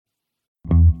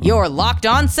Your Locked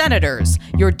On Senators,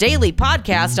 your daily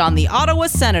podcast on the Ottawa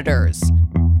Senators.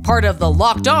 Part of the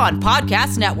Locked On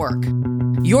Podcast Network.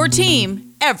 Your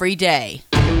team every day.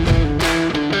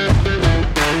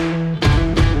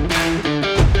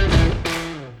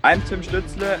 I'm Tim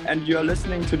Stützle, and you're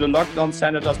listening to the Locked On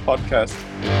Senators podcast.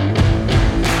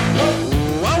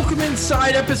 Welcome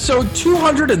inside episode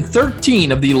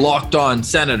 213 of the Locked On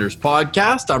Senators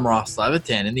podcast. I'm Ross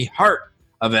Levitan in the heart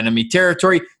of enemy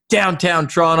territory, downtown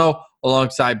Toronto,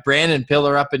 alongside Brandon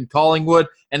Pillar up in Collingwood.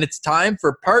 And it's time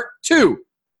for part 2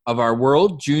 of our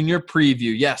World Junior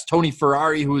preview. Yes, Tony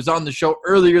Ferrari, who was on the show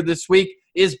earlier this week,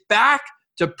 is back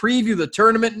to preview the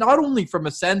tournament, not only from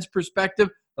a Sens perspective,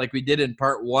 like we did in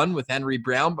part 1 with Henry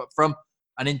Brown, but from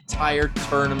an entire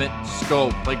tournament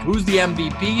scope. Like, who's the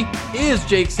MVP? Is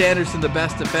Jake Sanderson the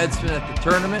best defenseman at the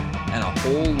tournament? And a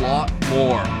whole lot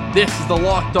more. This is the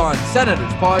Locked On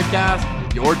Senators podcast,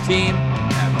 your team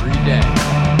every day.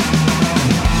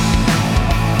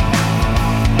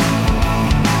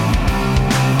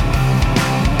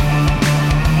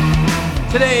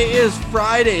 Today is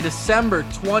Friday, December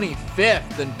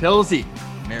 25th, and Pilsy,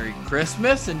 Merry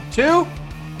Christmas, and 2,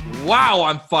 wow,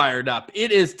 I'm fired up.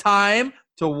 It is time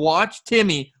to watch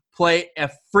Timmy play a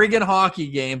friggin' hockey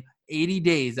game 80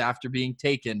 days after being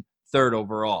taken 3rd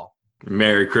overall.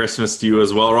 Merry Christmas to you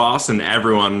as well, Ross, and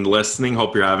everyone listening.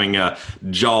 Hope you're having a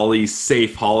jolly,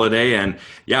 safe holiday. And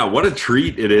yeah, what a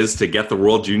treat it is to get the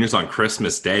World Juniors on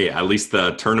Christmas Day, at least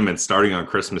the tournament starting on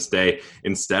Christmas Day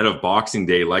instead of Boxing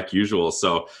Day like usual.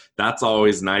 So that's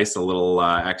always nice, a little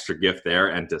extra gift there.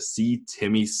 And to see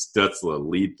Timmy Stützle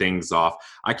lead things off,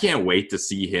 I can't wait to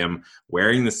see him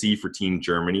wearing the C for Team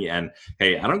Germany. And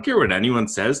hey, I don't care what anyone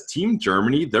says, Team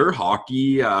Germany, their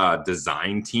hockey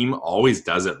design team always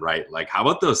does it right. Like, how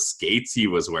about those skates he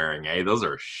was wearing, eh? Those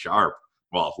are sharp.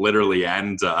 Well, literally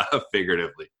and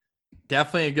figuratively.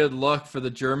 Definitely a good look for the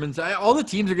Germans. All the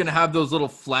teams are going to have those little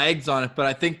flags on it, but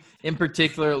I think in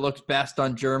particular it looks best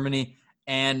on Germany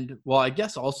and, well, I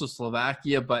guess also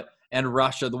Slovakia, and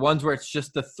Russia, the ones where it's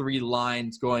just the 3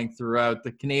 lines going throughout.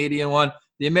 The Canadian one,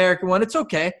 the American one, it's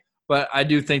okay, but I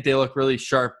do think they look really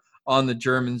sharp on the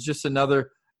Germans. Just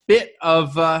another bit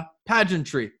of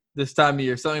pageantry this time of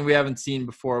year, something we haven't seen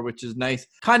before, which is nice.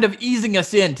 Kind of easing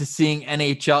us into seeing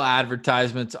NHL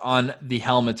advertisements on the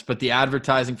helmets, but the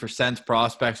advertising for Sens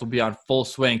prospects will be on full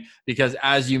swing because,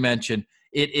 as you mentioned,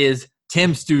 it is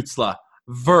Tim Stützle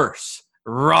versus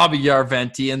Robbie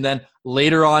Järventie, and then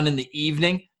later on in the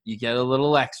evening, you get a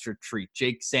little extra treat.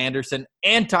 Jake Sanderson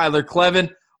and Tyler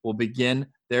Kleven will begin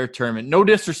their tournament. No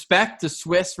disrespect to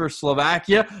Swiss versus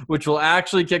Slovakia, which will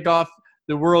actually kick off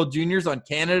the World Juniors on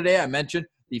Canada Day. I mentioned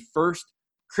the first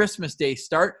Christmas Day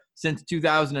start since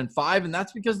 2005, and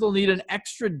that's because they'll need an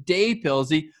extra day,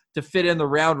 Pilsy, to fit in the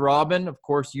round robin. Of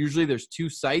course, usually there's 2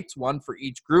 sites, one for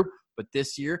each group, but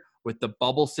this year, with the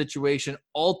bubble situation,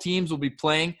 all teams will be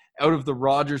playing out of the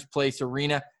Rogers Place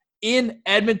Arena in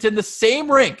Edmonton, the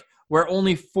same rink where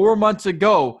only 4 months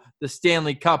ago the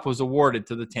Stanley Cup was awarded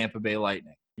to the Tampa Bay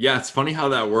Lightning. Yeah, it's funny how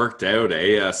that worked out,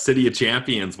 eh? City of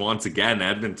Champions once again,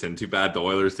 Edmonton. Too bad the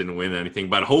Oilers didn't win anything,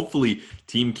 but hopefully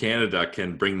Team Canada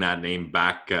can bring that name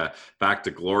back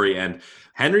to glory. And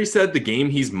Henry said the game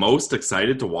he's most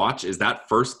excited to watch is that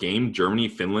first game,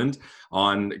 Germany-Finland,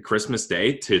 on Christmas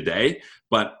Day today.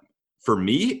 But for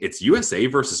me, it's USA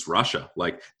versus Russia.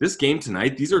 Like, this game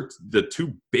tonight, these are the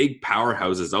 2 big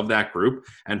powerhouses of that group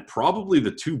and probably the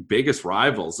 2 biggest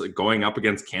rivals going up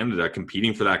against Canada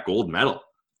competing for that gold medal.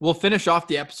 We'll finish off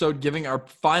the episode giving our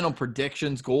final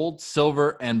predictions, gold,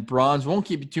 silver, and bronze. Won't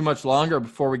keep you too much longer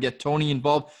before we get Tony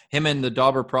involved. Him and the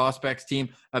Dauber Prospects team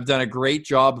have done a great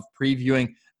job of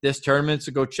previewing this tournament,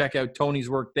 so go check out Tony's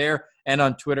work there and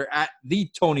on Twitter at the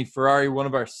Tony Ferrari, one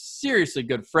of our seriously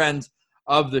good friends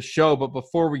of the show. But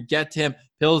before we get to him,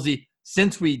 Pilsy,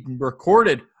 since we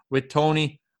recorded with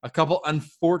Tony, a couple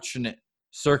unfortunate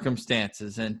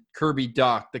circumstances, and Kirby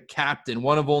Dach, the captain,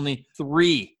 one of only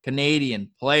 3 Canadian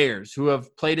players who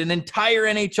have played an entire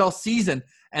NHL season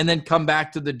and then come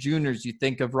back to the juniors. You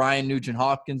think of Ryan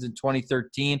Nugent-Hopkins in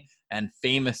 2013 and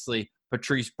famously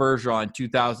Patrice Bergeron in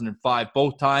 2005.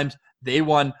 Both times they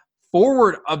won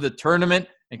forward of the tournament,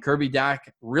 and Kirby Dach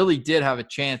really did have a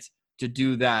chance to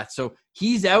do that. So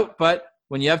he's out, but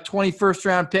when you have 21st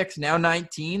round picks, now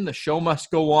 19, the show must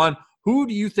go on. Who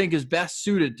do you think is best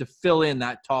suited to fill in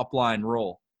that top line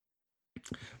role?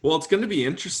 Well, it's going to be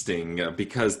interesting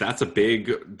because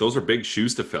those are big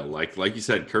shoes to fill. Like you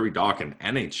said, Kirby Dach, an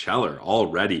NHLer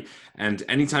already. And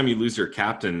anytime you lose your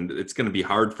captain, it's going to be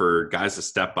hard for guys to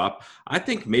step up. I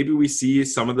think maybe we see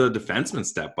some of the defensemen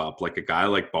step up, like a guy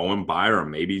like Bowen Byram,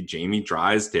 maybe Jamie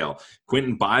Drysdale,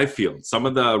 Quinton Byfield. Some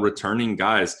of the returning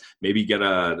guys maybe get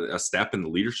a step in the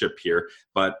leadership here.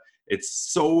 But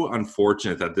it's so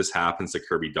unfortunate that this happens to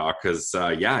Kirby Dach because,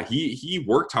 he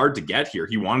worked hard to get here.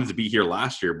 He wanted to be here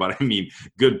last year, but I mean,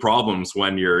 good problems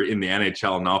when you're in the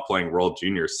NHL not playing World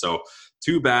Juniors. So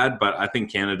too bad, but I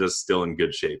think Canada's still in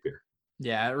good shape here.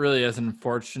 Yeah, it really is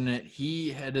unfortunate. He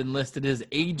had enlisted his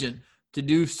agent to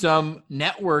do some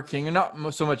networking, and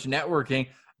not so much networking,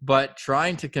 but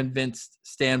trying to convince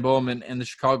Stan Bowman and the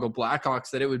Chicago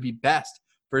Blackhawks that it would be best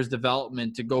for his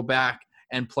development to go back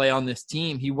and play on this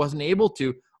team. He wasn't able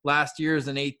to last year as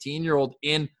an 18-year-old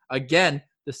in, again,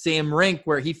 the same rink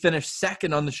where he finished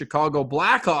second on the Chicago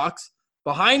Blackhawks,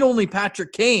 behind only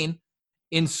Patrick Kane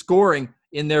in scoring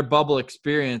in their bubble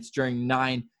experience during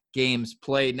 9 games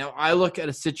played. Now, I look at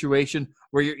a situation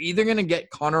where you're either going to get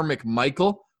Connor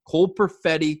McMichael, Cole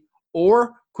Perfetti,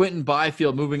 or Quinton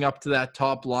Byfield moving up to that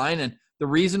top line. And the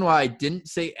reason why I didn't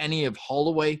say any of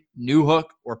Holloway, Newhook,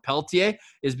 or Peltier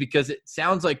is because it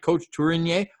sounds like Coach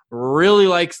Tourigny really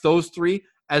likes those three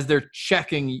as their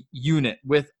checking unit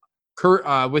with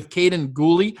Caden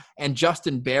Gooley and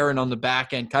Justin Barron on the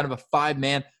back end, kind of a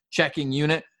 5-man checking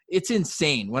unit. It's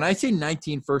insane. When I say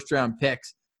 19 first-round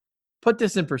picks, put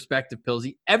this in perspective,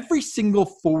 Pilsy. Every single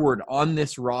forward on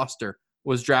this roster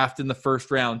was drafted in the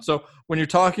first round. So when you're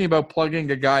talking about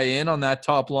plugging a guy in on that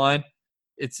top line,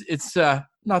 it's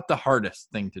not the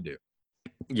hardest thing to do.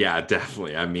 Yeah,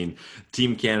 definitely. I mean,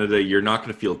 Team Canada, you're not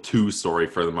going to feel too sorry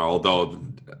for them, although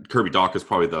Kirby Dach is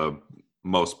probably the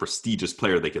most prestigious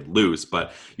player they could lose,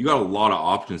 but you got a lot of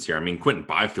options here. I mean, Quinton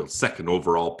Byfield, second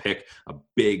overall pick, a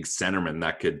big centerman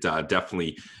that could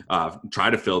definitely try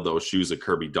to fill those shoes of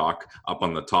Kirby Dach up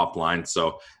on the top line.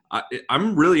 So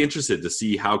I'm really interested to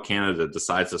see how Canada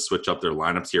decides to switch up their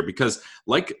lineups here because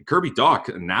like Kirby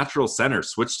Dach, a natural center,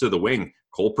 switch to the wing.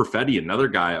 Cole Perfetti, another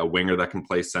guy, a winger that can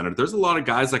play center. There's a lot of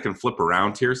guys that can flip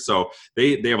around here. So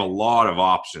they have a lot of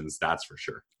options, that's for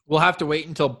sure. We'll have to wait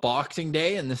until Boxing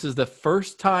Day, and this is the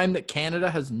first time that Canada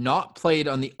has not played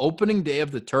on the opening day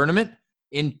of the tournament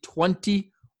in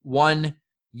 21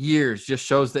 years. Just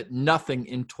shows that nothing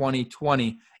in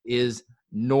 2020 is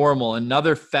normal.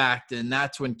 Another fact, and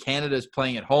that's when Canada is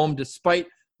playing at home, despite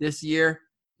this year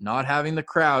not having the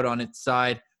crowd on its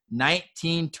side.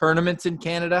 19 tournaments in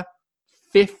Canada,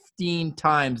 15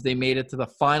 times they made it to the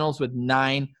finals with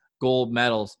 9 gold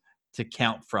medals to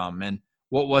count from. And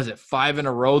what was it, 5 in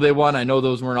a row they won? I know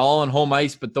those weren't all on home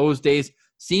ice, but those days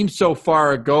seem so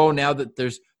far ago now that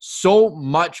there's so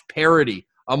much parity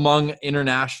among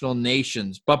international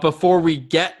nations. But before we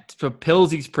get to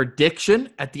Pilsy's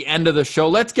prediction at the end of the show,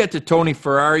 let's get to Tony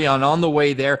Ferrari on the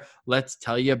way there. Let's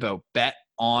tell you about Bet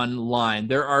Online.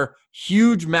 There are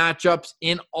huge matchups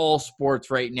in all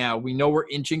sports right now. We know we're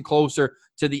inching closer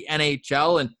to the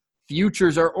NHL, and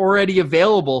futures are already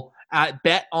available at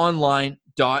betonline.ag.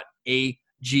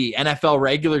 NFL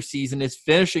regular season is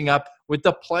finishing up with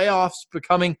the playoffs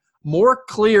becoming more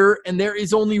clear, and there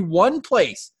is only one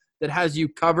place that has you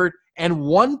covered and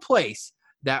one place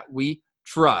that we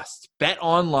trust.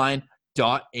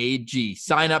 betonline.ag.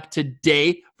 Sign up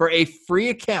today for a free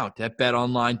account at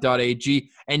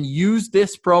betonline.ag and use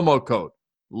this promo code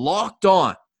Locked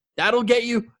On. That'll get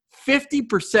you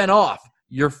 50% off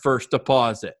your first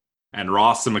deposit. And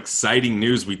Ross, some exciting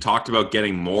news. We talked about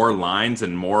getting more lines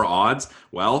and more odds.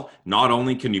 Well, not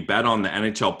only can you bet on the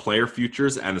NHL player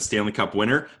futures and the Stanley Cup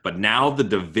winner, but now the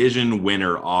division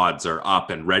winner odds are up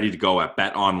and ready to go at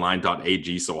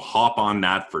betonline.ag. So hop on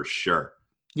that for sure.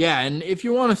 Yeah, and if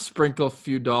you want to sprinkle a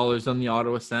few dollars on the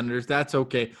Ottawa Senators, that's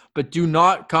okay. But do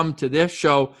not come to this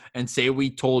show and say we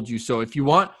told you so. If you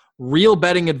want real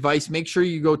betting advice, make sure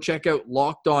you go check out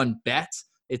Locked On Bets.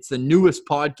 It's the newest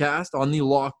podcast on the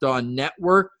Locked On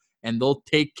Network, and they'll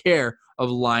take care of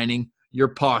lining your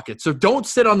pocket. So don't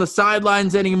sit on the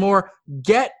sidelines anymore.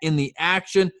 Get in the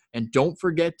action, and don't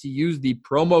forget to use the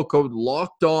promo code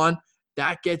Locked On.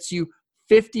 That gets you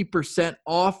 50%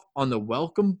 off on the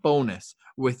welcome bonus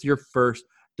with your first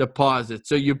deposit.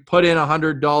 So you put in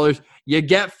 $100, you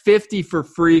get $50 for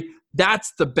free.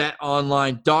 That's the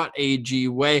betonline.ag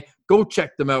way. Go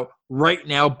check them out right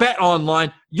now. Bet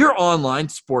Online, your online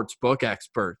sportsbook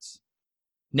experts.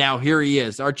 Now here he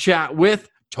is, our chat with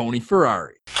Tony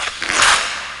Ferrari.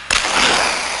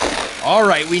 All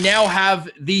right, we now have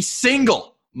the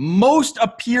single most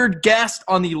appeared guest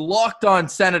on the Locked On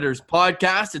Senators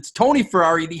podcast. It's Tony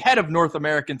Ferrari, the head of North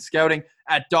American scouting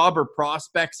at Dauber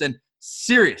Prospects, and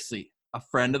seriously, a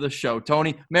friend of the show.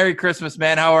 Tony, Merry Christmas,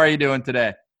 man. How are you doing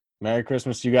today? Merry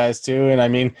Christmas to you guys too. And I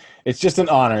mean, it's just an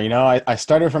honor. You know, I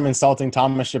started from insulting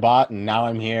Thomas Chabot and now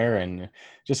I'm here, and it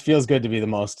just feels good to be the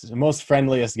most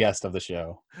friendliest guest of the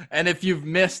show. And if you've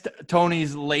missed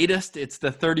Tony's latest, it's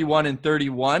the 31 and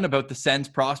 31 about the Sens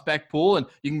prospect pool. And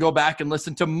you can go back and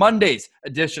listen to Monday's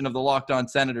edition of the Locked On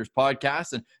Senators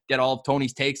podcast and get all of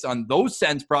Tony's takes on those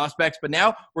Sens prospects. But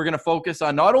now we're going to focus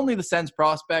on not only the Sens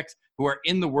prospects who are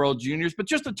in the World Juniors, but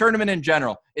just the tournament in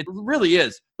general. It really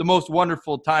is the most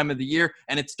wonderful time of the year,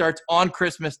 and it starts on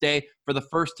Christmas Day for the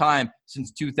first time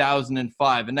since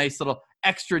 2005. A nice little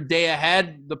extra day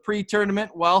ahead. The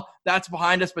pre-tournament, well, that's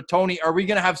behind us. But Tony, are we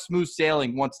going to have smooth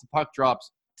sailing once the puck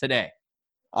drops today?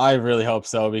 I really hope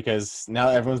so, because now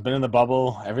everyone's been in the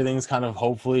bubble. Everything's kind of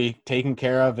hopefully taken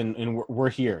care of, and we're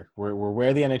here. We're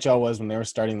where the NHL was when they were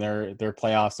starting their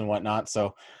playoffs and whatnot.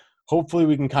 So hopefully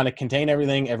we can kind of contain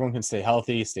everything. Everyone can stay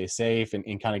healthy, stay safe, and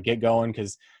kind of get going,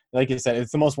 because like you said,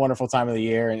 it's the most wonderful time of the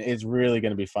year, and it's really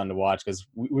going to be fun to watch because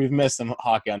we've missed some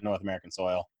hockey on North American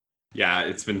soil. Yeah,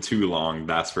 it's been too long,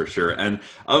 that's for sure. And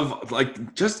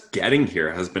just getting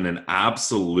here has been an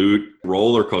absolute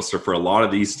roller coaster for a lot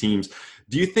of these teams.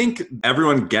 Do you think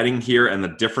everyone getting here and the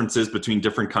differences between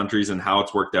different countries and how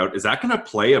it's worked out, is that going to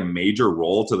play a major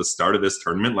role to the start of this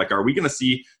tournament? Like, are we going to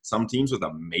see some teams with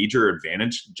a major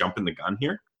advantage jumping the gun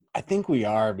here? I think we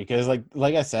are, because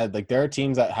like I said, like there are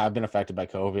teams that have been affected by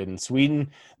COVID. In Sweden,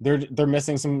 they're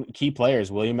missing some key players.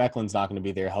 William Eklund's not going to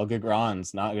be there. Helge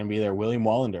Gran's not going to be there. William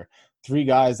Wallander, 3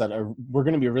 guys that were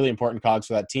going to be really important cogs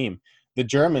for that team. The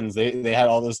Germans, they had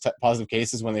all those positive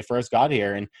cases when they first got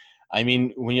here, and I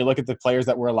mean, when you look at the players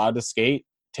that were allowed to skate,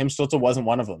 Tim Stützle wasn't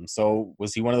one of them. So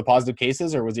was he one of the positive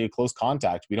cases, or was he a close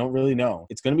contact? We don't really know.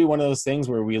 It's going to be one of those things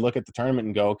where we look at the tournament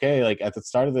and go, okay, like at the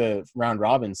start of the round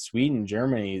robin, Sweden,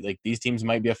 Germany, like these teams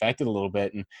might be affected a little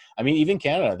bit. And I mean, even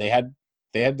Canada, they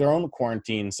had their own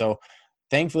quarantine. So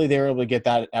thankfully they were able to get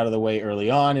that out of the way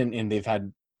early on, and they've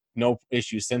had no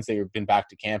issues since they've been back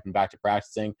to camp and back to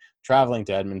practicing, traveling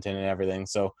to Edmonton and everything.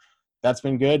 So that's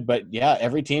been good. But yeah,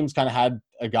 every team's kind of had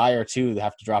a guy or two that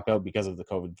have to drop out because of the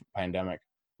COVID pandemic.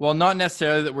 Well, not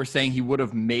necessarily that we're saying he would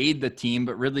have made the team,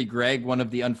 but really Greg, one of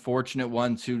the unfortunate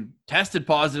ones who tested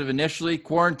positive initially,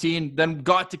 quarantined, then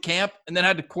got to camp, and then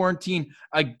had to quarantine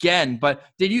again. But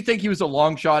did you think he was a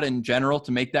long shot in general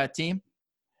to make that team?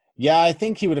 Yeah, I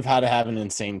think he would have had to have an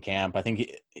insane camp. I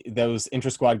think those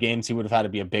intra-squad games, he would have had to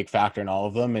be a big factor in all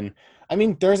of them. And I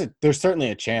mean, there's certainly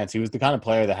a chance. He was the kind of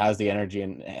player that has the energy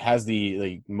and has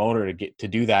the motor to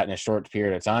do that in a short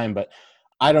period of time. But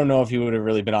I don't know if he would have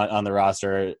really been on the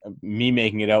roster. Me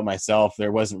making it out myself,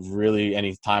 there wasn't really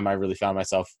any time I really found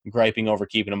myself griping over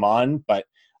keeping him on. But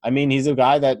I mean, he's a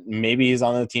guy that maybe he's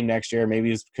on the team next year. Maybe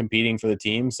he's competing for the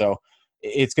team. So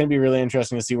it's going to be really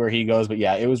interesting to see where he goes. But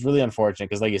yeah, it was really unfortunate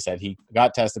because, like you said, he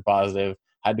got tested positive,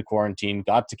 had to quarantine,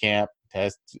 got to camp,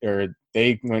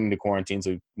 they went into quarantine,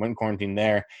 so he went in quarantine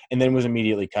there, and then was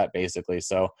immediately cut, basically.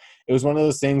 So it was one of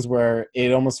those things where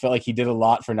it almost felt like he did a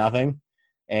lot for nothing,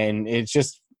 and it's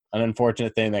just an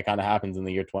unfortunate thing that kind of happens in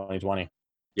the year 2020.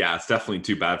 Yeah, it's definitely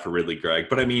too bad for Ridley Gregg.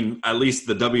 But I mean, at least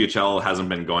the WHL hasn't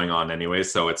been going on anyway,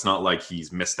 so it's not like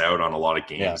he's missed out on a lot of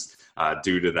games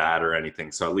due to that or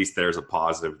anything. So at least there's a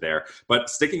positive there. But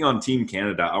sticking on Team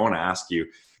Canada, I want to ask you,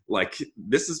 like,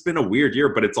 this has been a weird year,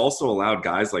 but it's also allowed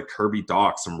guys like Kirby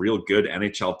Dach, some real good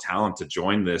NHL talent, to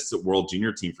join this World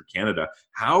Junior team for Canada.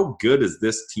 How good is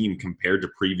this team compared to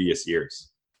previous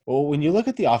years? Well, when you look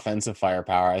at the offensive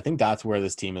firepower, I think that's where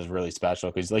this team is really special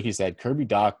because, like you said, Kirby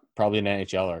Dach, probably an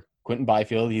NHLer. Quentin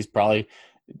Byfield, he's probably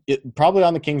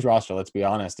on the Kings roster, let's be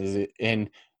honest. And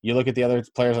you look at the other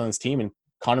players on this team, and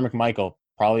Connor McMichael,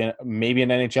 maybe an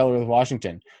NHLer with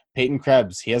Washington. Peyton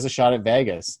Krebs, he has a shot at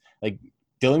Vegas. Like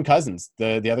Dylan Cousins,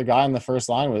 the other guy on the first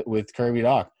line with Kirby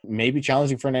Dach, maybe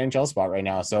challenging for an NHL spot right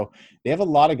now. So they have a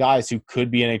lot of guys who could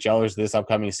be NHLers this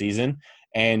upcoming season,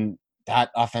 and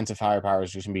that offensive firepower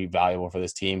is just going to be valuable for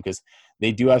this team because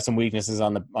they do have some weaknesses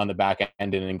on the back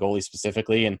end and in goalie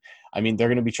specifically. And I mean, they're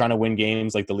going to be trying to win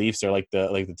games like the Leafs or like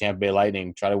the Tampa Bay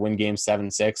Lightning, try to win games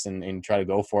 7-6 and try to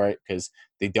go for it because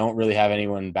they don't really have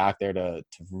anyone back there to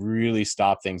really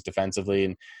stop things defensively.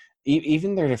 And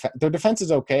even their defense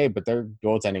is okay, but their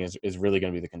goaltending is really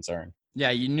going to be the concern. Yeah,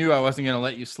 you knew I wasn't going to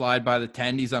let you slide by the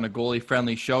Tendies on a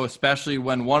goalie-friendly show, especially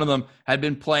when one of them had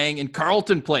been playing in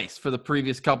Carleton Place for the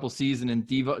previous couple seasons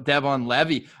in Devon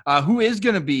Levy. Who is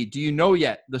going to be, do you know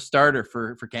yet, the starter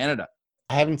for Canada?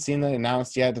 I haven't seen that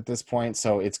announced yet at this point,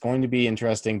 so it's going to be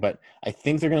interesting, but I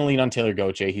think they're going to lean on Taylor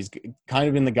Gauthier. He's kind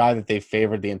of been the guy that they've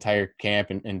favored the entire camp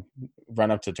and run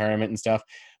up to tournament and stuff.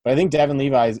 But I think Devin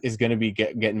Levi is going to be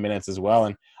getting minutes as well.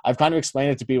 And I've kind of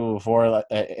explained it to people before.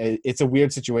 It's a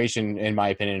weird situation, in my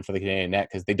opinion, for the Canadian net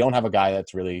because they don't have a guy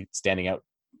that's really standing out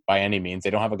by any means. They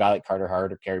don't have a guy like Carter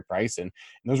Hart or Carey Price. And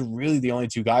those are really the only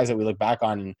two guys that we look back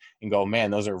on and go,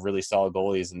 man, those are really solid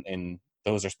goalies and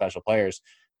those are special players.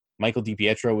 Michael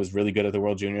DiPietro was really good at the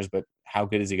World Juniors, but how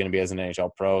good is he going to be as an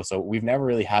NHL pro? So we've never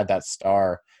really had that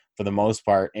star for the most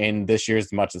part, and this year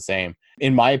is much the same.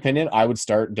 In my opinion, I would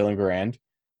start Dylan Garand,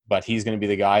 but he's going to be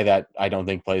the guy that I don't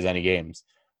think plays any games.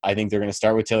 I think they're going to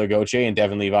start with Taylor Gauthier, and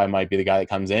Devin Levi might be the guy that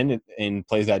comes in and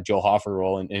plays that Joe Hoffer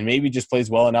role and maybe just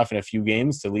plays well enough in a few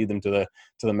games to lead them to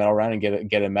the medal round and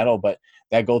get a medal. But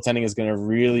that goaltending is going to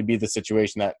really be the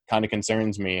situation that kind of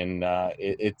concerns me, and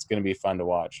it's going to be fun to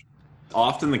watch.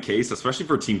 Often the case, especially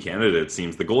for Team Canada, it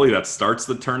seems the goalie that starts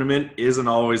the tournament isn't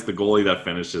always the goalie that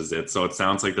finishes it. So it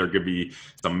sounds like there could be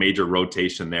some major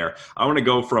rotation there. I want to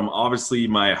go from, obviously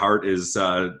my heart is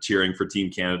cheering for Team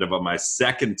Canada, but my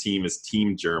second team is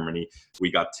Team Germany.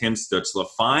 We got Tim Stützle.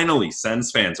 Finally,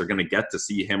 Sens fans are going to get to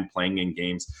see him playing in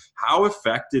games. How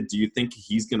affected do you think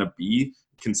he's going to be,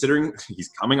 considering he's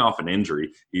coming off an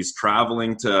injury? He's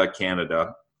traveling to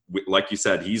Canada. Like you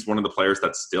said, he's one of the players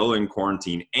that's still in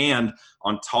quarantine. And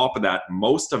on top of that,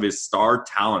 most of his star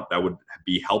talent that would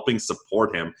be helping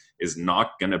support him is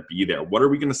not going to be there. What are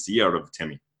we going to see out of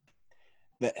Timmy?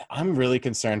 I'm really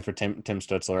concerned for Tim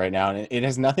Stützle right now. And it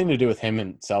has nothing to do with him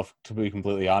himself, to be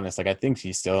completely honest. Like, I think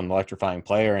he's still an electrifying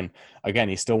player. And again,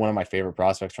 he's still one of my favorite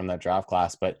prospects from that draft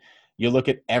class. But you look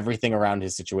at everything around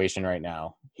his situation right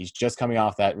now. He's just coming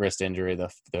off that wrist injury,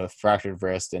 the fractured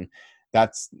wrist. And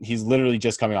he's literally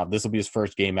just coming off. This will be his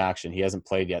first game action. He hasn't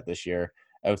played yet this year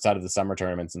outside of the summer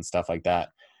tournaments and stuff like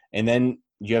that. And then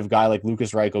you have a guy like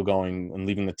Lucas Reichel going and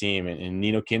leaving the team and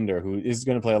Nino Kinder, who is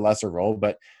going to play a lesser role,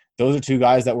 but those are two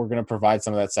guys that were going to provide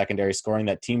some of that secondary scoring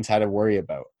that teams had to worry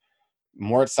about.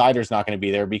 Moritz Seider's not going to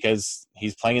be there because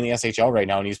he's playing in the SHL right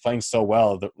now and he's playing so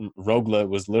well. Rogla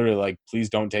was literally like, please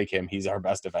don't take him. He's our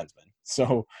best defenseman.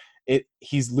 So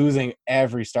he's losing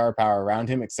every star power around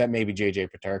him except maybe JJ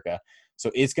Peterka. So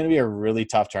it's going to be a really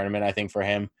tough tournament, I think, for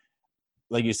him.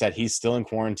 Like you said, he's still in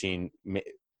quarantine.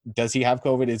 Does he have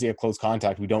COVID? Is he a close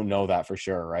contact? We don't know that for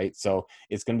sure, right? So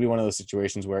it's going to be one of those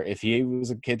situations where if he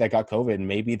was a kid that got COVID,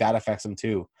 maybe that affects him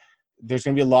too. There's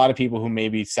going to be a lot of people who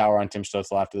maybe sour on Tim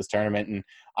Stützle after this tournament, and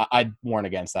I'd warn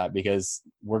against that because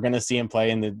we're going to see him play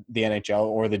in the NHL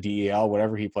or the DEL,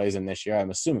 whatever he plays in this year.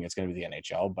 I'm assuming it's going to be the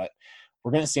NHL, but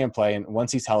we're going to see him play. And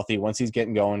once he's healthy, once he's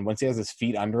getting going, once he has his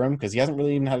feet under him, because he hasn't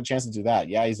really even had a chance to do that.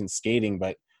 Yeah, he's in skating,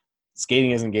 but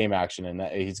skating isn't game action, and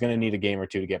he's going to need a game or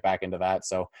two to get back into that.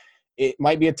 So it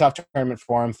might be a tough tournament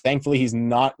for him. Thankfully, he's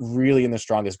not really in the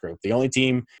strongest group. The only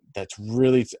team that's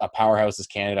really a powerhouse is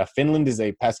Canada. Finland is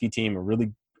a pesky team,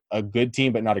 a good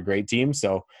team, but not a great team.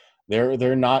 So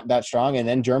they're not that strong. And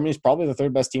then Germany's probably the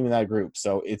third best team in that group.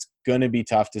 So it's going to be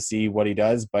tough to see what he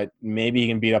does, but maybe he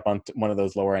can beat up on one of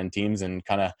those lower end teams and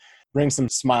kind of bring some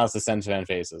smiles to Sens fan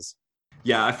faces.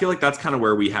 Yeah, I feel like that's kind of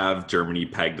where we have Germany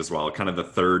pegged as well, kind of the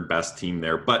third best team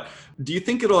there. But do you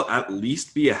think it'll at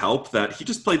least be a help that he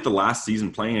just played the last season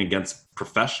playing against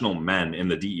professional men in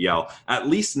the DEL? At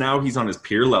least now he's on his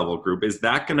peer level group. Is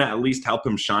that going to at least help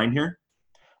him shine here?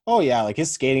 Oh, yeah. Like his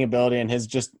skating ability and his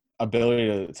just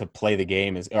ability to play the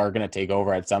game are going to take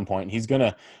over at some point. He's going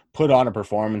to put on a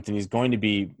performance and he's going to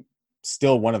be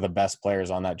still one of the best players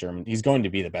on that German. He's going to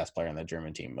be the best player on that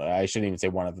German team. I shouldn't even say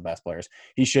one of the best players.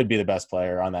 He should be the best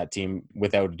player on that team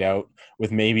without a doubt,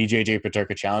 with maybe JJ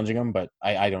Peterka challenging him, but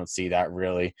I don't see that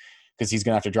really because he's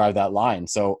going to have to drive that line.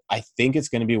 So I think it's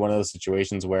going to be one of those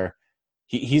situations where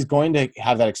he's going to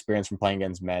have that experience from playing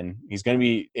against men. He's going to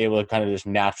be able to kind of just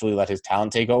naturally let his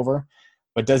talent take over.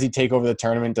 But does he take over the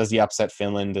tournament? Does he upset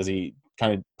Finland? Does he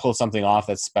kind of pull something off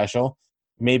that's special?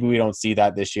 Maybe we don't see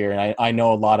that this year. And I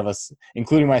know a lot of us,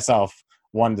 including myself,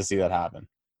 wanted to see that happen.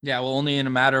 Yeah, well, only in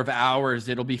a matter of hours,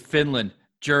 it'll be Finland,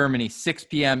 Germany, 6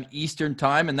 p.m. Eastern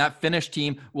time. And that Finnish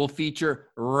team will feature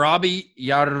Robbie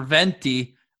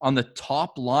Järventie on the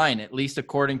top line, at least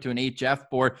according to an HF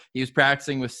board. He was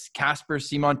practicing with Kasper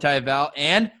Simon-Taival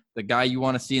and the guy you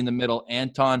want to see in the middle,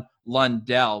 Anton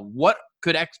Lundell. What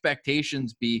could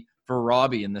expectations be for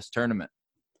Robbie in this tournament?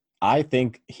 I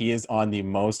think he is on the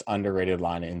most underrated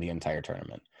line in the entire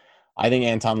tournament. I think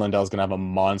Anton Lundell is going to have a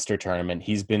monster tournament.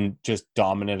 He's been just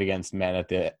dominant against men at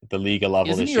the Liga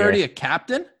level this year. Isn't he already a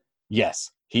captain?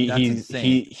 Yes.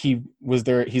 He was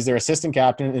their, he's their assistant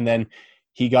captain, and then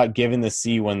he got given the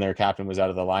C when their captain was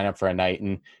out of the lineup for a night.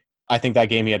 And I think that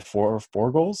game he had four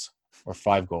goals or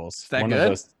 5 goals. Is that One good? of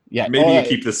those. Yeah. Maybe you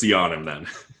keep the C on him then.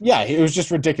 Yeah, it was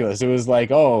just ridiculous. It was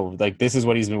like, oh, like this is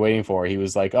what he's been waiting for. He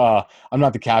was like, oh, I'm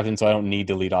not the captain, so I don't need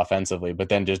to lead offensively, but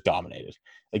then just dominated.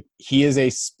 Like he is a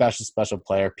special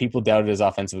player. People doubted his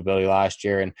offensive ability last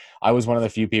year, and I was one of the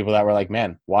few people that were like,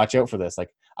 man, watch out for this.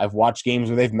 Like I've watched games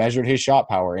where they've measured his shot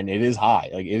power, and it is high.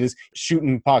 Like it is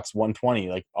shooting pucks 120,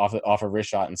 like off a wrist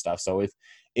shot and stuff. So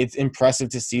it's impressive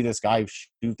to see this guy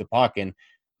shoot the puck. And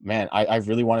man, I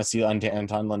really want to see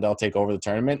Anton Lundell take over the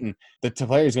tournament. And the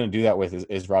player he's going to do that with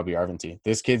is Robbie Arventy.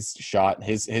 This kid's shot,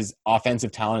 his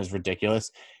offensive talent is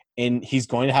ridiculous. And he's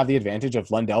going to have the advantage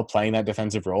of Lundell playing that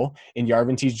defensive role. And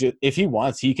Arventy, if he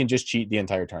wants, he can just cheat the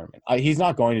entire tournament. He's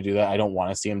not going to do that. I don't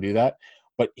want to see him do that.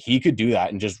 But he could do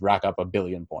that and just rack up 1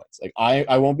 billion points. Like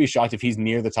I won't be shocked if he's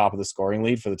near the top of the scoring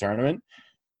lead for the tournament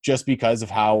just because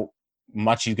of how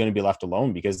much he's going to be left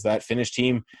alone, because that Finnish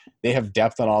team, they have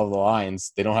depth on all of the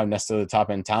lines. They don't have necessarily the top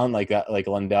end talent like that, like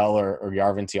Lundell or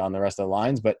Arventy on the rest of the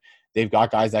lines, but they've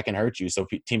got guys that can hurt you. So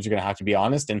teams are going to have to be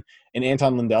honest. And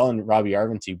Anton Lundell and Robbie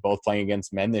Arventy, both playing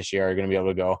against men this year, are going to be able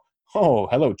to go, oh,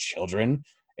 hello, children,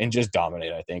 and just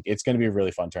dominate. I think it's going to be a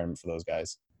really fun tournament for those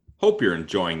guys. Hope you're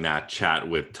enjoying that chat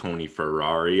with Tony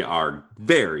Ferrari, our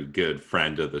very good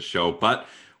friend of the show. But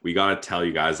we got to tell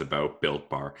you guys about Built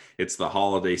Bar. It's the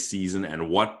holiday season, and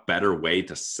what better way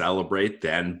to celebrate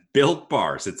than Built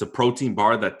Bars? It's a protein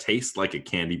bar that tastes like a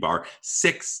candy bar.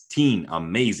 16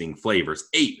 amazing flavors,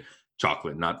 8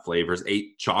 chocolate nut flavors,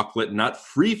 8 chocolate nut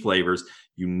free flavors.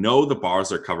 You know the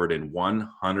bars are covered in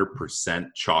 100%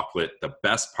 chocolate. The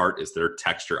best part is their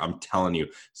texture. I'm telling you,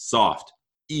 soft,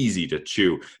 easy to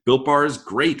chew. Built Bar is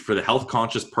great for the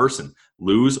health-conscious person.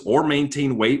 Lose or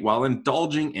maintain weight while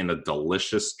indulging in a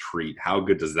delicious treat. How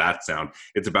good does that sound?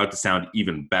 It's about to sound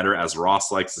even better. As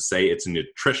Ross likes to say, it's a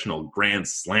nutritional grand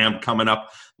slam coming up.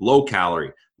 Low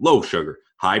calorie, low sugar,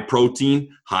 high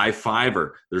protein, high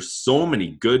fiber. There's so many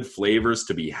good flavors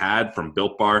to be had from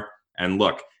Built Bar. And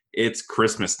look, it's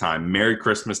Christmas time. Merry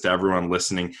Christmas to everyone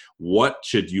listening. What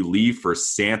should you leave for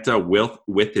Santa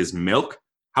with his milk?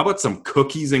 How about some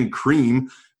cookies and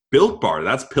cream? Built Bar,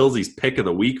 that's Pilsy's pick of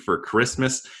the week for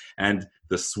Christmas. And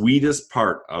the sweetest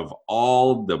part of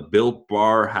all the Built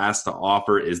Bar has to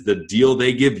offer is the deal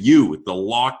they give you, the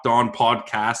Locked On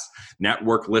Podcast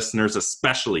Network listeners,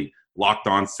 especially Locked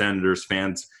On Senators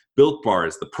fans. Built Bar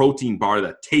is the protein bar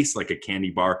that tastes like a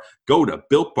candy bar. Go to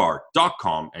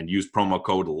BuiltBar.com and use promo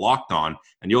code LOCKEDON,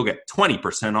 and you'll get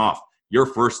 20% off your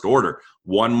first order.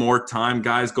 One more time,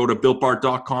 guys, go to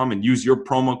BuiltBar.com and use your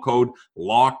promo code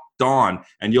LOCKEDON,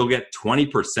 and you'll get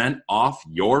 20% off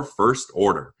your first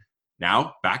order.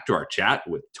 Now, back to our chat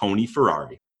with Tony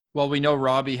Ferrari. Well, we know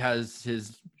Robbie has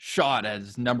his shot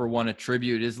as number one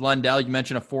attribute. Is Lundell, you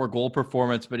mentioned a 4-goal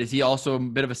performance, but is he also a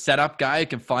bit of a setup guy who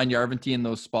can find Arventy in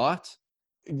those spots?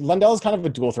 Lundell is kind of a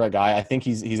dual threat guy. I think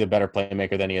he's a better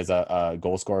playmaker than he is a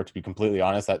goal scorer, to be completely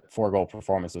honest. That 4-goal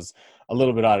performance was a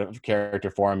little bit out of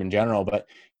character for him in general, but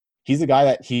he's a guy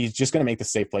that he's just going to make the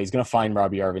safe play. He's going to find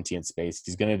Robbie Arventy in space.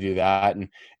 He's going to do that.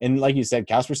 And like you said,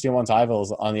 Kasper Steenwans-Hyvel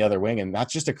is on the other wing, and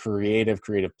that's just a creative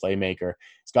playmaker.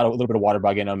 He's got a little bit of water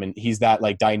bug in him, and he's that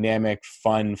like dynamic,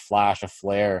 fun flash of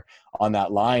flair on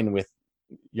that line, with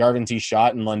Arventy's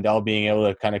shot and Lundell being able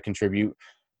to kind of contribute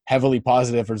heavily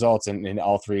positive results in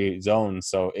all 3 zones.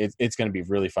 So it's going to be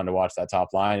really fun to watch that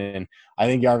top line. And I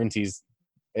think Arventy's,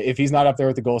 if he's not up there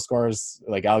with the goal scorers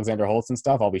like Alexander Holtz and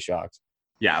stuff, I'll be shocked.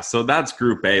 Yeah, so that's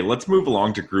Group A. Let's move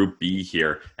along to Group B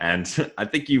here. And I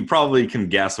think you probably can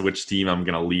guess which team I'm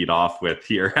going to lead off with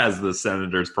here as the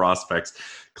Senators prospects,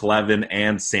 Clevin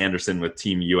and Sanderson with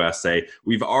Team USA.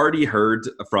 We've already heard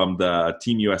from the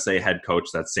Team USA head coach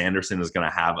that Sanderson is going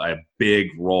to have a big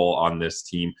role on this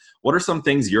team. What are some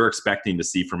things you're expecting to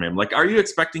see from him? Like, are you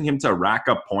expecting him to rack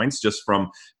up points just from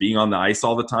being on the ice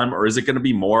all the time? Or is it going to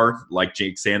be more like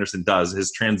Jake Sanderson does,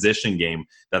 his transition game,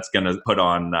 that's going to put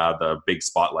on the big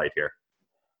spotlight here?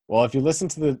 Well, if you listen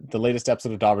to the latest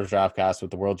episode of Daubers Draftcast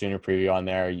with the World Junior Preview on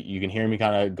there, you can hear me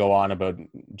kind of go on about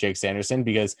Jake Sanderson,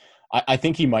 because I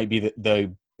think he might be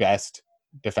the best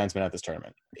defenseman at this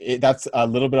tournament. That's a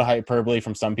little bit of hyperbole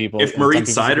from some people. If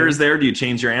Moritz Seider is there, do you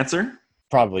change your answer?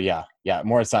 Probably, yeah. Yeah,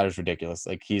 Moritz Seider's ridiculous.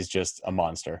 Like, he's just a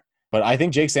monster. But I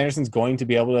think Jake Sanderson's going to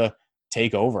be able to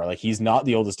take over. Like, he's not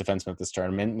the oldest defenseman at this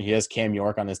tournament. He has Cam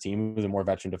York on his team, who's a more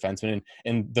veteran defenseman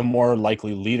and the more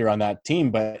likely leader on that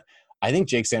team. But I think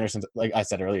Jake Sanderson, like I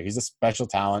said earlier, he's a special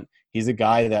talent. He's a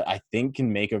guy that I think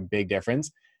can make a big difference.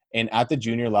 And at the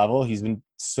junior level, he's been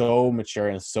so mature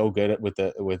and so good with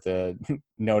the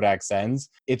Nodak sends.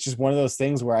 It's just one of those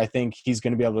things where I think he's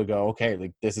going to be able to go, okay,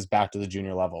 like this is back to the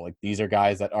junior level. Like these are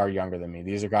guys that are younger than me.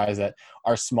 These are guys that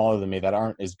are smaller than me that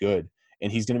aren't as good.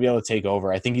 And he's going to be able to take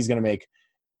over. I think he's going to make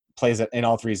plays in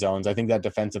all three zones. I think that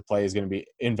defensive play is going to be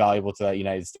invaluable to that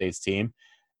United States team.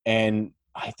 And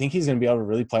I think he's going to be able to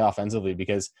really play offensively,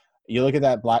 because you look at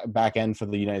that back end for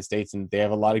the United States and they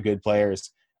have a lot of good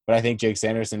players, but I think Jake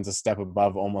Sanderson's a step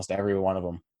above almost every one of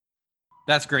them.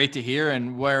 That's great to hear.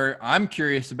 And where I'm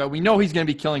curious about, we know he's going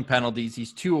to be killing penalties.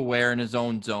 He's too aware in his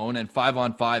own zone, and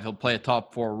 5-on-5, he'll play a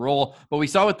top 4 role. But we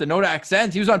saw with the Nodak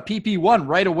sends, he was on PP1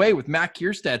 right away with Matt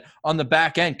Kierstead on the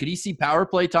back end. Could he see power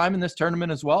play time in this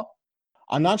tournament as well?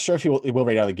 I'm not sure if he will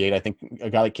right out of the gate. I think a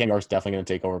guy like Cam York's definitely going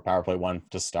to take over power play 1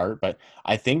 to start, but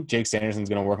I think Jake Sanderson's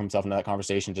going to work himself into that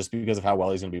conversation just because of how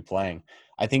well he's going to be playing.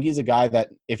 I think he's a guy that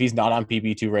if he's not on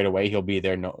PP2 right away, he'll be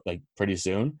there pretty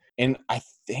soon. And I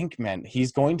think, man,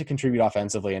 he's going to contribute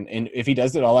offensively. And if he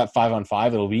does it all at 5-on-5,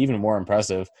 it'll be even more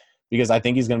impressive, because I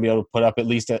think he's going to be able to put up at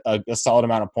least a solid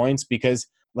amount of points, because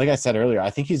like I said earlier, I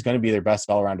think he's going to be their best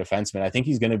all-around defenseman. I think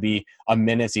he's going to be a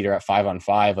minutes eater at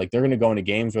 5-on-5. Like, they're going to go into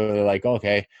games where they're like,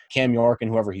 okay, Cam York and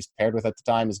whoever he's paired with at the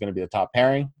time is going to be the top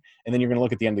pairing. And then you're going to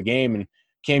look at the end of the game, and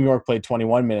Cam York played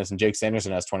 21 minutes and Jake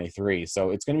Sanderson has 23. So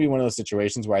it's going to be one of those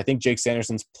situations where I think Jake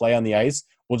Sanderson's play on the ice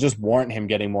will just warrant him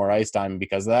getting more ice time.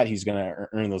 Because of that, he's going to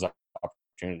earn those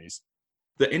opportunities.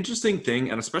 The interesting thing,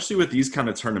 and especially with these kind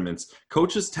of tournaments,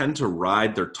 coaches tend to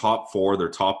ride their top 4, their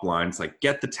top lines, like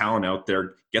get the talent out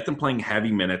there, get them playing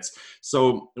heavy minutes.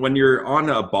 So when you're on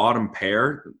a bottom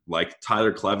pair, like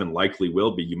Tyler Kleven likely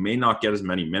will be, you may not get as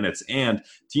many minutes. And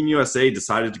Team USA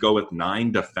decided to go with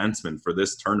 9 defensemen for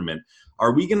this tournament.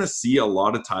 Are we going to see a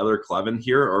lot of Tyler Kleven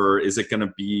here, or is it going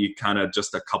to be kind of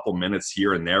just a couple minutes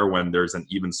here and there when there's an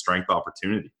even strength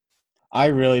opportunity? I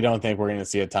really don't think we're going to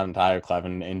see a ton of Tyler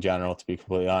Kleven in general, to be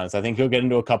completely honest. I think he'll get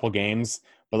into a couple games,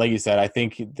 but like you said, I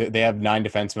think they have 9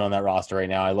 defensemen on that roster right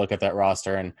now. I look at that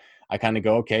roster and I kind of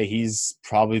go, okay, he's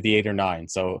probably the 8 or 9.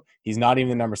 So he's not even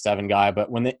the number 7 guy, but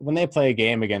when they play a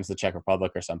game against the Czech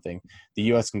Republic or something, the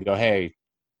U.S. can go, hey,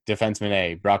 defenseman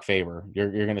A, Brock Faber, you're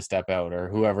going to step out, or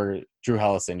whoever, Drew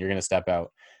Hellison, you're going to step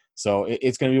out. So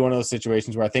it's going to be one of those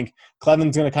situations where I think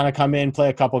Kleven's going to kind of come in, play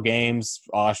a couple games,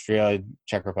 Austria,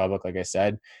 Czech Republic, like I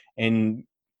said, and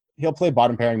he'll play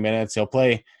bottom pairing minutes. He'll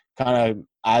play kind of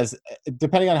as,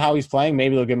 depending on how he's playing,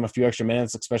 maybe they'll give him a few extra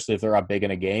minutes, especially if they're up big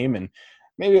in a game. And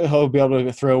maybe he'll be able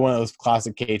to throw one of those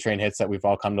classic K-Train hits that we've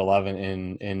all come to love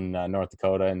in North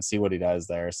Dakota and see what he does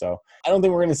there. So I don't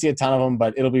think we're going to see a ton of them,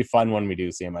 but it'll be fun when we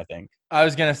do see him, I think. I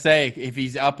was going to say, if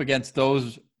he's up against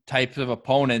those types of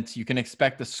opponents, you can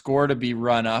expect the score to be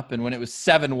run up. And when it was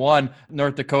 7-1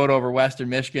 North Dakota over Western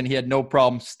Michigan, he had no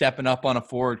problem stepping up on a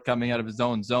forward coming out of his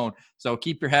own zone. So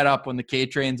keep your head up when the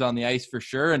K-Train's on the ice for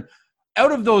sure. And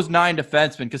out of those 9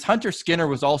 defensemen, because Hunter Skinner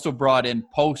was also brought in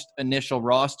post-initial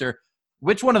roster,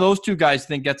 which one of those 2 guys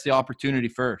think gets the opportunity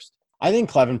first? I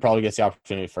think Kleven probably gets the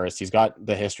opportunity first. He's got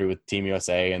the history with Team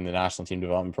USA and the national team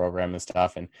development program and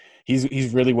stuff, and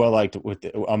he's really well liked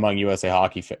among USA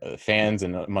Hockey fans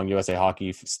and among USA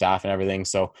Hockey staff and everything.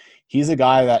 So he's a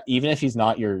guy that even if he's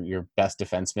not your best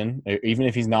defenseman, even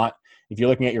if if you're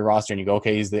looking at your roster and you go,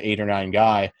 okay, he's the 8 or 9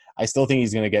 guy, I still think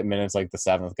he's going to get minutes like the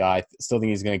 7th guy. I still think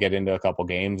he's going to get into a couple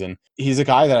games, and he's a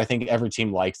guy that I think every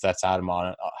team likes that's had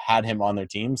him on their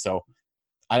team. So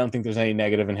I don't think there's any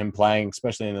negative in him playing,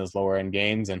 especially in those lower end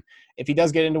games. And if he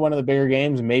does get into one of the bigger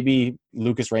games, maybe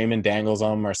Lucas Raymond dangles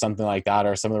him or something like that,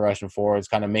 or some of the Russian forwards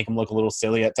kind of make him look a little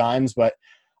silly at times. But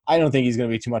I don't think he's going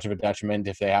to be too much of a detriment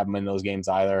if they have him in those games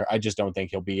either. I just don't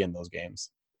think he'll be in those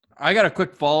games. I got a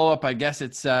quick follow-up. I guess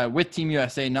it's with Team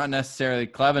USA, not necessarily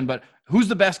Kleven, but who's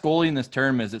the best goalie in this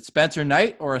tournament? Is it Spencer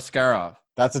Knight or Askarov?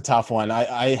 That's a tough one.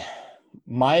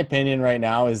 My opinion right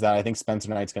now is that I think Spencer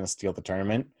Knight's going to steal the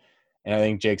tournament. And I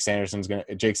think Jake Sanderson is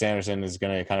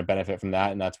going to kind of benefit from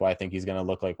that, and that's why I think he's going to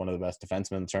look like one of the best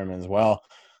defensemen in the tournament as well.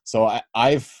 So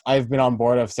I've been on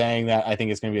board of saying that I think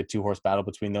it's going to be a 2-horse battle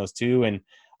between those 2, and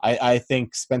I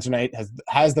think Spencer Knight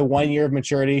has the 1 year of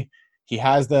maturity. He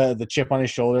has the chip on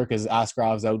his shoulder because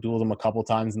Askarov's outdueled him a couple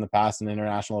times in the past in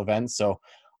international events. So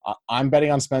I'm betting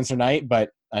on Spencer Knight,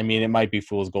 but I mean it might be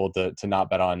fool's gold to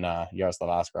not bet on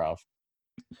Yaroslav Askarov.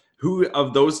 Who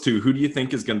of those 2, who do you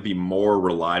think is going to be more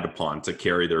relied upon to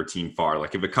carry their team far?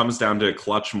 Like if it comes down to a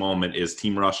clutch moment, is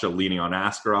Team Russia leaning on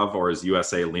Askarov or is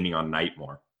USA leaning on Knight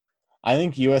more? I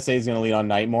think USA is going to lean on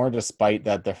Knight more, despite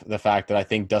that the fact that I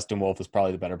think Dustin Wolf is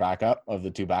probably the better backup of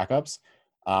the 2 backups.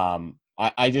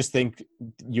 I just think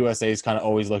USA's kind of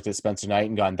always looked at Spencer Knight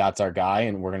and gone, that's our guy,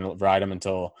 and we're going to ride him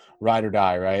until ride or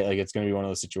die, right? Like, it's going to be one of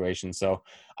those situations. So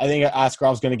I think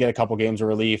Askarov's going to get a couple games of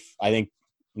relief. I think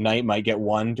Knight might get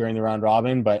one during the round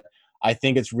robin, but I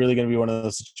think it's really going to be one of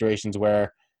those situations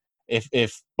where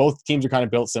if both teams are kind of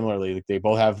built similarly, like they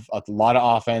both have a lot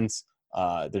of offense,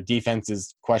 their defense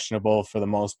is questionable for the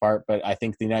most part, but I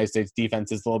think the United States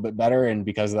defense is a little bit better, and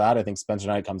because of that, I think Spencer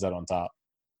Knight comes out on top.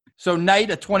 So Knight,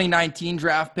 a 2019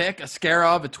 draft pick,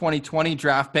 Askarov, a 2020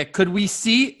 draft pick. Could we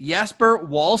see Jesper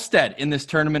Wallstedt in this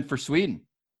tournament for Sweden?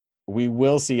 We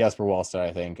will see Jesper Wallstedt,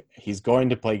 I think. He's going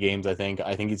to play games, I think.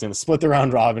 I think he's going to split the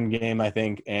round robin game, I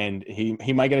think, and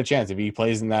he might get a chance. If he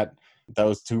plays in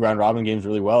those 2 round robin games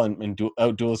really well and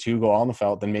out-duels Hugo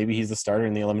Alnefelt, then maybe he's the starter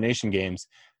in the elimination games.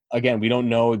 Again, we don't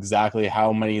know exactly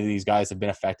how many of these guys have been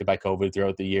affected by COVID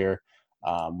throughout the year.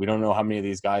 We don't know how many of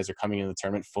these guys are coming into the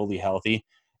tournament fully healthy.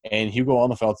 And Hugo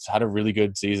Alnefelt's had a really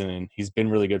good season, and he's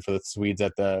been really good for the Swedes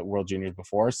at the World Juniors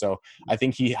before. So I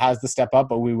think he has the step up,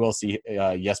 but we will see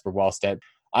Jesper Wallstedt.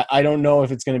 I don't know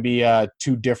if it's going to be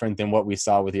too different than what we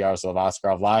saw with Yaroslav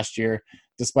Askarov last year,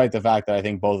 despite the fact that I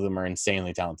think both of them are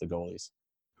insanely talented goalies.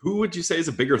 Who would you say is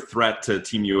a bigger threat to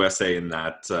Team USA in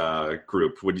that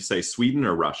group? Would you say Sweden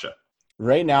or Russia?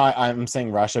 Right now, I'm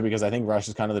saying Russia because I think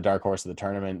Russia's kind of the dark horse of the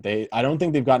tournament. I don't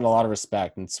think they've gotten a lot of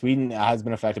respect, and Sweden has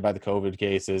been affected by the COVID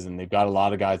cases, and they've got a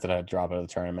lot of guys that had to drop out of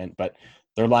the tournament, but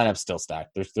their lineup's still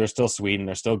stacked. They're still Sweden.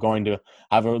 They're still going to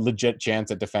have a legit chance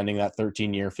at defending that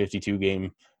 13-year,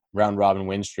 52-game round-robin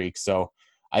win streak. So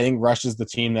I think Russia's the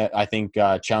team that I think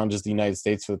challenges the United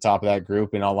States for the top of that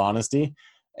group, in all honesty.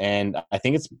 And I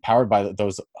think it's powered by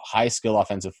those high-skill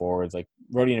offensive forwards like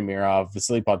Rodion Amirov,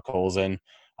 Vasily Podkolzin.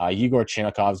 Yegor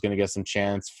Chinnikov is going to get some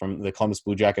chance from the Columbus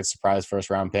Blue Jackets surprise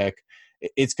first-round pick.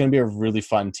 It's going to be a really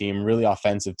fun team, really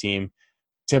offensive team.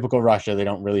 Typical Russia, they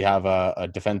don't really have a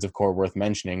defensive core worth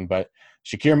mentioning, but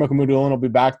Shakir Mukhamadullin will be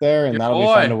back there, and that'll be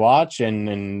fun to watch.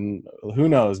 And who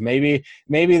knows, maybe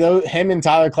him and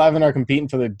Tyler Clevin are competing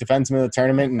for the defenseman of the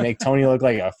tournament and make Tony look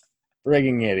like a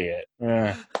frigging idiot.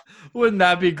 Wouldn't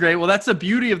that be great? Well, that's the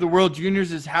beauty of the World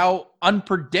Juniors, is how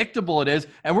unpredictable it is.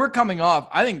 And we're coming off,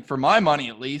 I think, for my money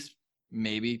at least,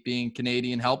 maybe being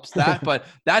Canadian helps that, but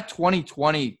that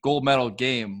 2020 gold medal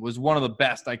game was one of the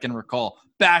best I can recall.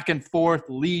 Back and forth,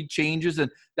 lead changes, and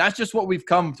that's just what we've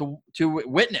come to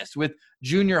witness with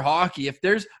junior hockey. If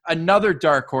there's another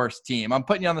dark horse team, I'm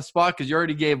putting you on the spot because you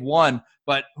already gave one,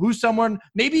 but who's someone,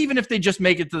 maybe even if they just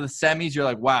make it to the semis, you're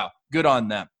like, wow, good on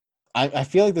them. I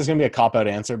feel like there's going to be a cop-out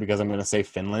answer because I'm going to say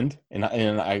Finland. And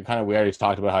we already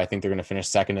talked about how I think they're going to finish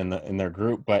second in their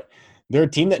group, but they're a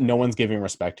team that no one's giving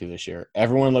respect to this year.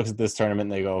 Everyone looks at this tournament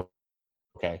and they go,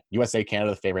 okay, USA,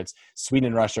 Canada, the favorites. Sweden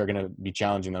and Russia are going to be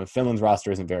challenging them. Finland's roster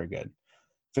isn't very good.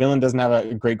 Finland doesn't have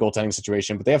a great goaltending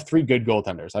situation, but they have 3 good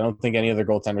goaltenders. I don't think any of their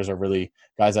goaltenders are really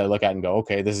guys I look at and go,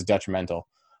 okay, this is detrimental.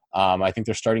 I think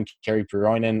they're starting Kari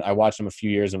Pyroinen. I watched him a few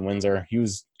years in Windsor. He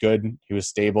was good. He was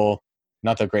stable.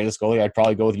 Not the greatest goalie. I'd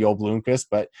probably go with Joel Blomqvist,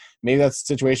 but maybe that's a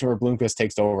situation where Blomqvist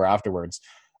takes over afterwards.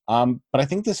 But I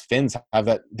think this Finns have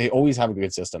that. They always have a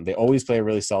good system. They always play a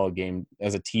really solid game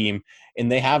as a team,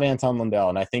 and they have Anton Lundell.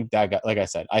 And I think that guy, like I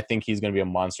said, I think he's going to be a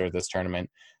monster at this tournament.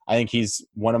 I think he's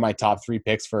one of my top 3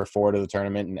 picks for forward of the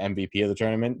tournament and MVP of the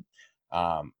tournament.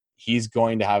 He's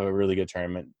going to have a really good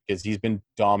tournament because he's been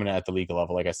dominant at the league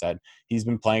level. Like I said, he's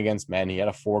been playing against men. He had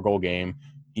a 4-goal game.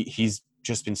 He's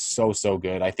just been so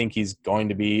good. I think he's going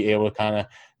to be able to kind of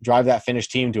drive that Finnish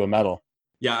team to a medal.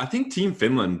 Yeah, I think Team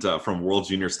Finland, from World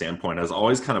Junior standpoint, has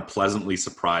always kind of pleasantly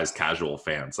surprised casual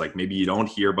fans. Like, maybe you don't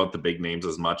hear about the big names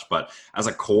as much, but as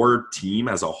a core team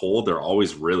as a whole, they're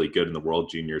always really good in the World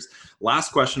Juniors.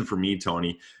 Last question for me,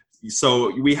 Tony.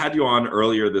 So we had you on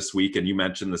earlier this week, and you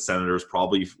mentioned the Senators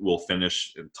probably will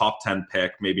finish top 10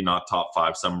 pick, maybe not top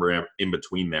 5, somewhere in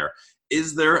between there.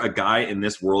 Is there a guy in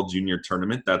this World Junior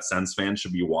tournament that Sens fans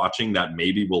should be watching that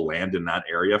maybe will land in that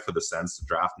area for the Sens to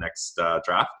draft next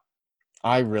draft?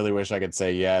 I really wish I could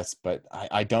say yes, but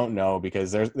I don't know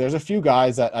because there's a few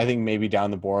guys that I think maybe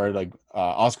down the board, like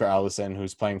Oscar Allison,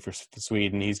 who's playing for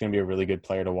Sweden. He's going to be a really good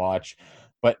player to watch.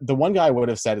 But the one guy I would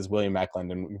have said is William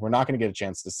Eklund, and we're not going to get a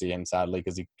chance to see him, sadly,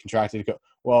 because he contracted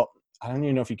 – well, I don't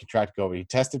even know if he contracted COVID. He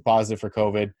tested positive for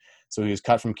COVID, so he was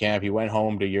cut from camp. He went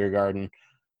home to Djurgården,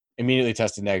 immediately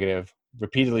tested negative,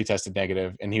 repeatedly tested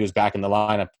negative, and he was back in the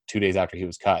lineup 2 days after he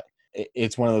was cut.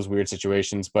 It's one of those weird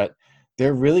situations, but –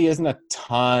 there really isn't a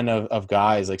ton of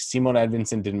guys. Like Simon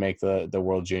Edvinsson didn't make the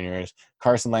World Juniors.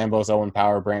 Carson Lambos, Owen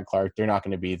Power, Brant Clark, they're not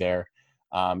going to be there.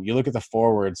 You look at the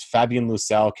forwards, Fabian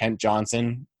Lucelle, Kent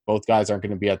Johnson, both guys aren't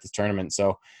going to be at this tournament.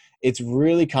 So it's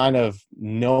really kind of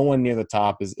no one near the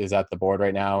top is at the board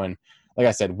right now. And like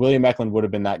I said, William Eklund would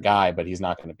have been that guy, but he's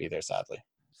not going to be there, sadly.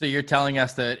 So you're telling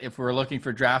us that if we're looking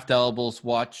for draft eligibles,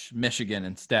 watch Michigan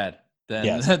instead than,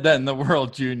 Yes. than the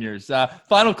World Juniors.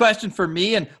 Final question for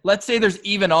me, and let's say there's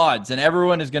even odds, and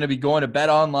everyone is going to be going to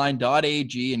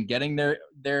betonline.ag and getting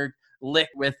their lick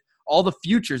with all the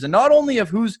futures, and not only of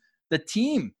who's the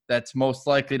team that's most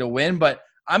likely to win, but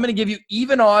I'm going to give you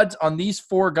even odds on these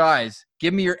 4 guys.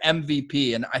 Give me your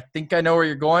MVP, and I think I know where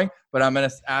you're going, but I'm going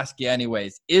to ask you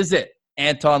anyways. Is it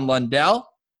Anton Lundell,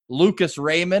 Lucas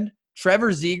Raymond,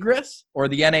 Trevor Zegras, or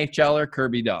the NHLer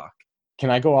Kirby Dach? Can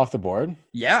I go off the board?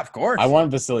 Yeah, of course. I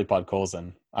want Vasily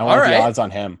Podkolzin. I want the odds on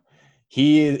him.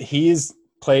 He's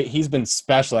been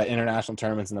special at international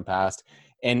tournaments in the past,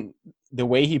 and the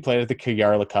way he played at the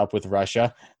Kyarla Cup with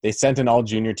Russia, they sent an all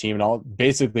junior team and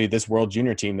basically this world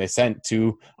junior team they sent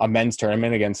to a men's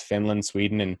tournament against Finland,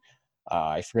 Sweden, and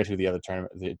I forget who the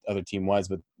other team was,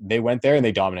 but they went there and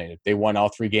they dominated. They won all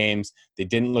 3 games. They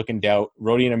didn't look in doubt.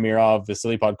 Rodion Amirov,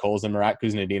 Vasily Podkolzin, Marat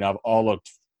Kuznetsov all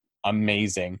looked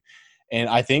amazing. And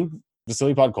I think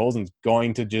Vasily Podkolzin's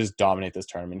going to just dominate this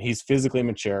tournament. He's physically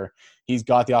mature. He's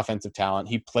got the offensive talent.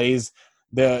 He plays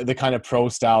the kind of pro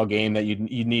style game that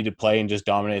you need to play and just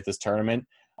dominate this tournament.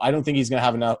 I don't think he's going to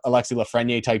have an Alexis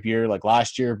Lafreniere type year like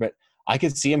last year, but I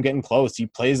could see him getting close. He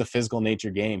plays a physical nature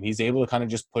game. He's able to kind of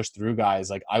just push through guys.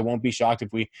 Like, I won't be shocked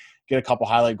if we get a couple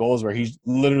highlight goals where he's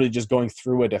literally just going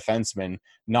through a defenseman,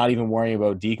 not even worrying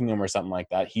about deking him or something like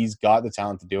that. He's got the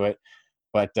talent to do it.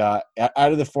 But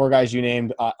out of the 4 guys you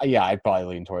named, I'd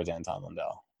probably lean towards Anton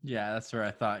Lundell. Yeah, that's where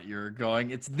I thought you were going.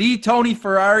 It's the Tony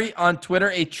Ferrari on Twitter,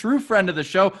 a true friend of the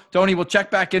show. Tony, we'll check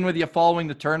back in with you following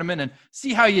the tournament and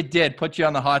see how you did. Put you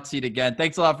on the hot seat again.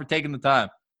 Thanks a lot for taking the time.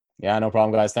 Yeah, no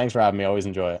problem, guys. Thanks for having me. I always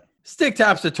enjoy it. Stick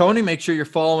taps to Tony. Make sure you're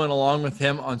following along with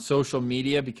him on social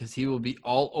media because he will be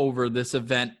all over this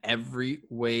event every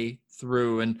way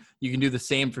through. And you can do the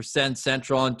same for Send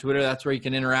Central on Twitter. That's where you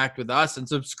can interact with us and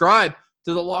subscribe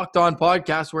to the Locked On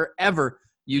Podcast wherever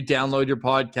you download your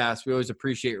podcast. We always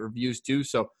appreciate reviews too,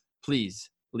 so please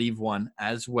leave one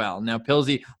as well. Now,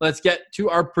 Pilsy, let's get to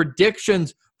our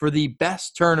predictions for the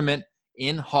best tournament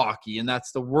in hockey, and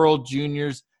that's the World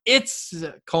Juniors. It's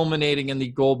culminating in the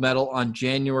gold medal on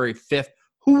January 5th.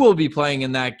 Who will be playing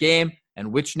in that game,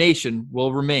 and which nation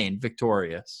will remain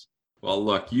victorious? Well,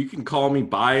 look, you can call me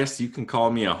biased. You can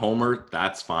call me a homer.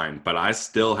 That's fine. But I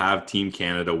still have Team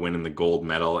Canada winning the gold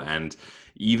medal. And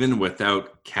even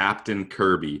without Captain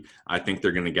Kirby, I think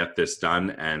they're going to get this done.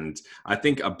 And I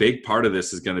think a big part of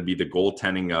this is going to be the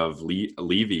goaltending of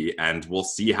Levy. And we'll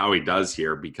see how he does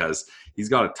here because he's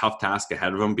got a tough task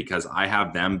ahead of him because I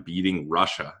have them beating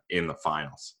Russia in the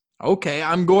finals. Okay,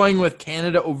 I'm going with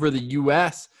Canada over the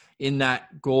U.S. in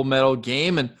that gold medal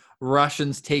game and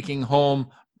Russians taking home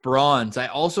bronze. I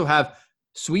also have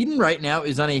Sweden right now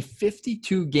is on a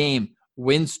 52-game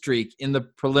win streak in the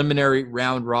preliminary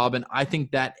round robin. I think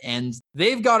that ends.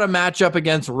 They've got a matchup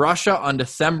against Russia on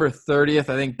December 30th.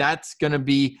 I think that's going to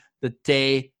be the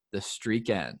day the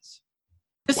streak ends.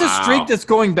 This is a streak that's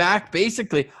going back,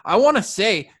 basically, I want to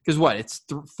say, because it's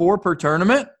 4 per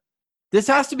tournament? This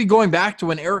has to be going back to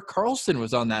when Erik Karlsson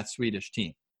was on that Swedish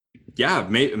team. Yeah,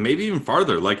 maybe even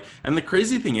farther. And the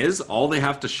crazy thing is, all they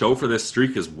have to show for this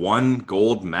streak is 1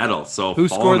 gold medal. So who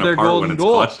scored their golden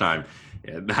goal? Clutch time.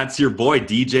 Yeah, that's your boy,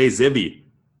 DJ Zibby.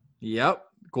 Yep,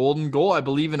 golden goal, I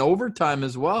believe, in overtime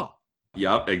as well.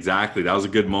 Yep, exactly. That was a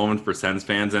good moment for Sens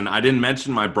fans. And I didn't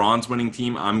mention my bronze winning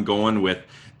team. I'm going with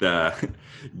the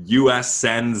U.S.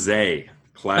 Sens A.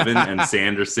 Clevin and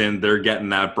Sanderson, they're getting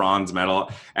that bronze medal.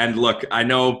 And look, I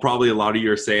know probably a lot of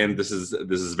you are saying this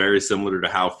is very similar to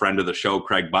how friend of the show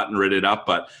Craig Button writ it up,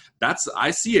 but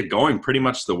I see it going pretty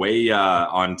much the way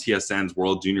on TSN's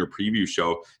World Junior Preview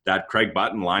show that Craig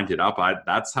Button lined it up.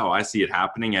 That's how I see it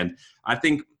happening. And I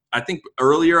think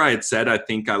earlier I had said I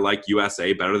think I like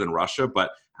USA better than Russia,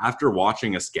 but after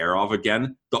watching Askarov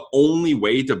again, the only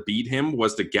way to beat him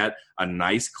was to get a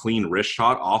nice, clean wrist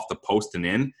shot off the post and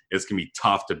in. It's going to be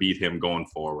tough to beat him going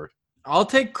forward. I'll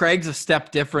take Craig's a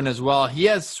step different as well. He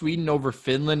has Sweden over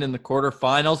Finland in the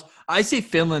quarterfinals. I say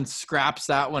Finland scraps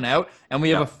that one out, and we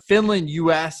have a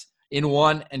Finland-US in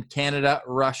one and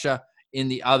Canada-Russia in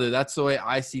the other. That's the way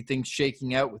I see things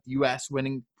shaking out, with US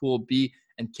winning Pool B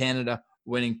and Canada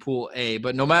winning Pool A.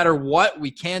 But no matter what, we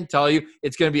can tell you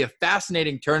it's going to be a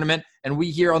fascinating tournament, and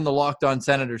we here on the Locked On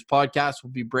Senators podcast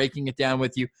will be breaking it down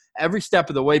with you every step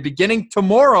of the way, beginning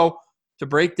tomorrow to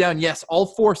break down, yes, all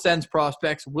 4 Sens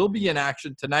prospects will be in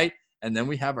action tonight, and then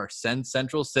we have our Sens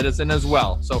Central Citizen as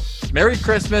well. So Merry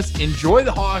Christmas, enjoy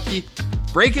the hockey,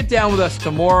 Break it down with us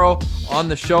tomorrow on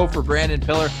the show. For Brandon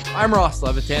Pillar, I'm Ross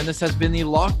Levitan. This has been the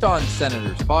Locked On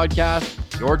Senators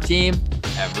podcast, your team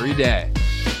every day.